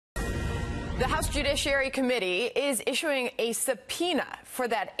The House Judiciary Committee is issuing a subpoena for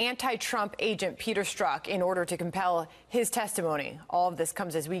that anti-Trump agent, Peter Strzok, in order to compel his testimony. All of this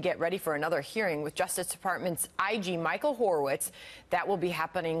comes as we get ready for another hearing with Justice Department's IG Michael Horowitz. That will be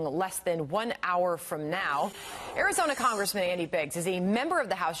happening less than 1 hour from now. Arizona Congressman Andy Biggs is a member of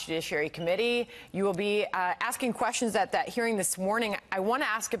the House Judiciary Committee. You will be asking questions at that hearing this morning. I want to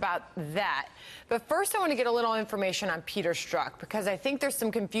ask about that. But first, I want to get a little information on Peter Strzok, because I think there's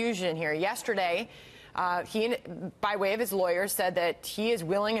some confusion here. Yesterday, he, by way of his lawyer, said that he is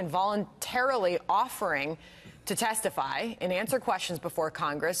willing and voluntarily offering to testify and answer questions before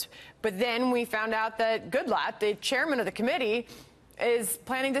Congress. But then we found out that Goodlatte, the chairman of the committee, is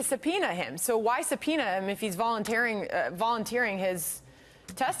planning to subpoena him. So why subpoena him if he's volunteering his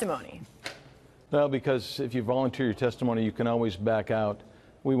testimony? Well, because if you volunteer your testimony, you can always back out.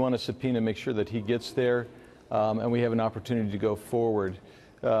 We want to subpoena, make sure that he gets there, and we have an opportunity to go forward.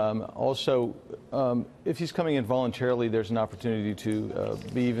 Also, if he's coming in voluntarily, there's an opportunity to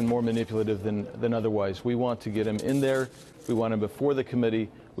be even more manipulative than otherwise. We want to get him in there. We want him before the committee.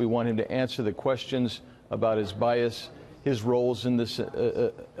 We want him to answer the questions about his bias, his roles in this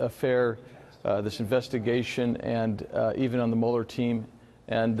affair, this investigation, and even on the Mueller team,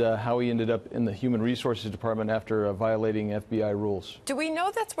 and how he ended up in the Human Resources Department after violating FBI rules. Do we know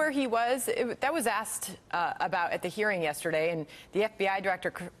that's where he was? That was asked about at the hearing yesterday, and the FBI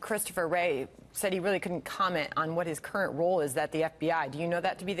Director Christopher Wray said he really couldn't comment on what his current role is at the FBI. Do you know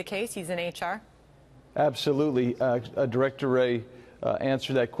that to be the case? He's in HR? Absolutely. Director Wray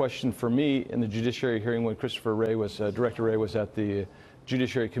answered that question for me in the Judiciary hearing when Christopher Wray was, Director Wray was at the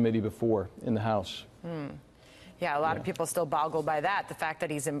Judiciary Committee before in the House. Yeah, a lot of people still boggled by that, the fact that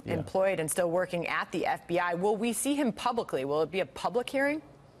he's employed and still working at the FBI. Will we see him publicly? Will it be a public hearing?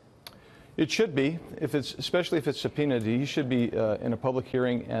 It should be, especially if it's subpoenaed. He should be in a public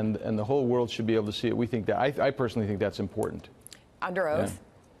hearing, and the whole world should be able to see it. We think that. I personally think that's important. Under oath?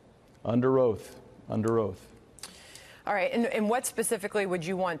 Yeah. Under oath. Under oath. All right, and what specifically would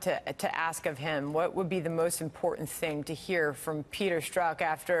you want to ask of him? What would be the most important thing to hear from Peter Strzok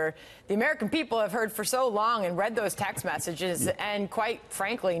after the American people have heard for so long and read those text messages and, quite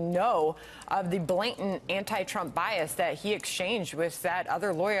frankly, know of the blatant anti-Trump bias that he exchanged with that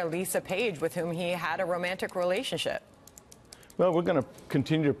other lawyer, Lisa Page, with whom he had a romantic relationship? Well, we're going to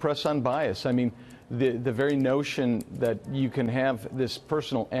continue to press on bias. I mean, the very notion that you can have this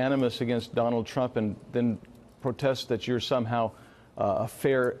personal animus against Donald Trump and then protest that you're somehow a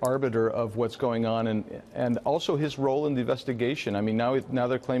fair arbiter of what's going on, and also his role in the investigation. I mean, now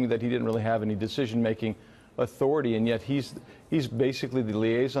they're claiming that he didn't really have any decision-making authority, and yet he's basically the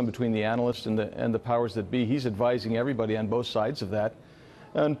liaison between the analysts and the powers that be. He's advising everybody on both sides of that,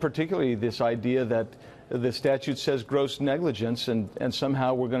 and particularly this idea that the statute says gross negligence, and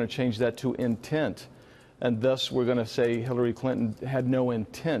somehow we're going to change that to intent, and thus we're going to say Hillary Clinton had no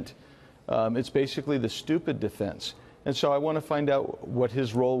intent. It's basically the stupid defense. And so I want to find out what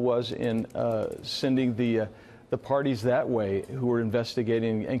his role was in sending the parties that way who were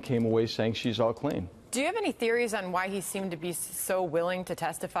investigating and came away saying she's all clean. Do you have any theories on why he seemed to be so willing to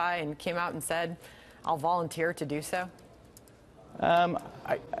testify and came out and said, I'll volunteer to do so?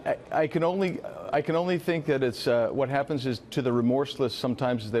 I can only think that it's what happens is to the remorseless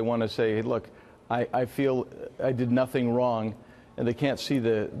sometimes is they want to say, hey, look, I feel I did nothing wrong. And they can't see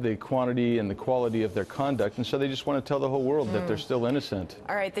the quantity and the quality of their conduct, and so they just want to tell the whole world that they're still innocent.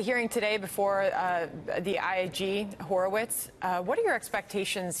 All right, the hearing today before the IG Horowitz, what are your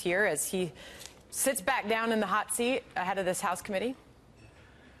expectations here as he sits back down in the hot seat ahead of this House committee?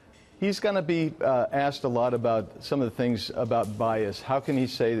 He's going to be asked a lot about some of the things about bias. How can he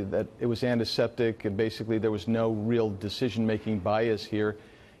say that it was antiseptic and basically there was no real decision-making bias here?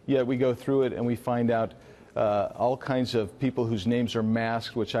 Yet we go through it and we find out all kinds of people whose names are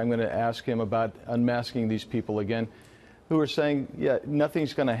masked, which I'm going to ask him about unmasking these people again, who are saying, yeah,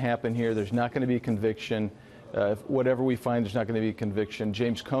 nothing's going to happen here. There's not going to be a conviction. Whatever we find, there's not going to be a conviction.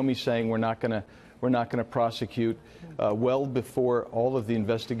 James Comey saying we're not going to prosecute well before all of the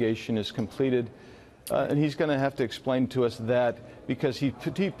investigation is completed. And he's going to have to explain to us that, because he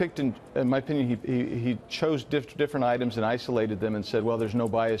picked, in my opinion, he chose different items and isolated them and said, well, there's no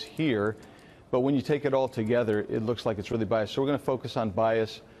bias here. But when you take it all together, it looks like it's really biased. So we're going to focus on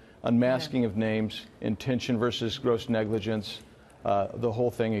bias, unmasking of names, intention versus gross negligence, the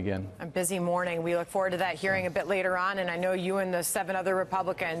whole thing again. A busy morning. We look forward to that hearing a bit later on. And I know you and the 7 other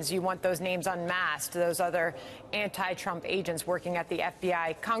Republicans, you want those names unmasked, those other anti-Trump agents working at the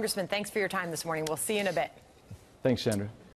FBI. Congressman, thanks for your time this morning. We'll see you in a bit. Thanks, Sandra.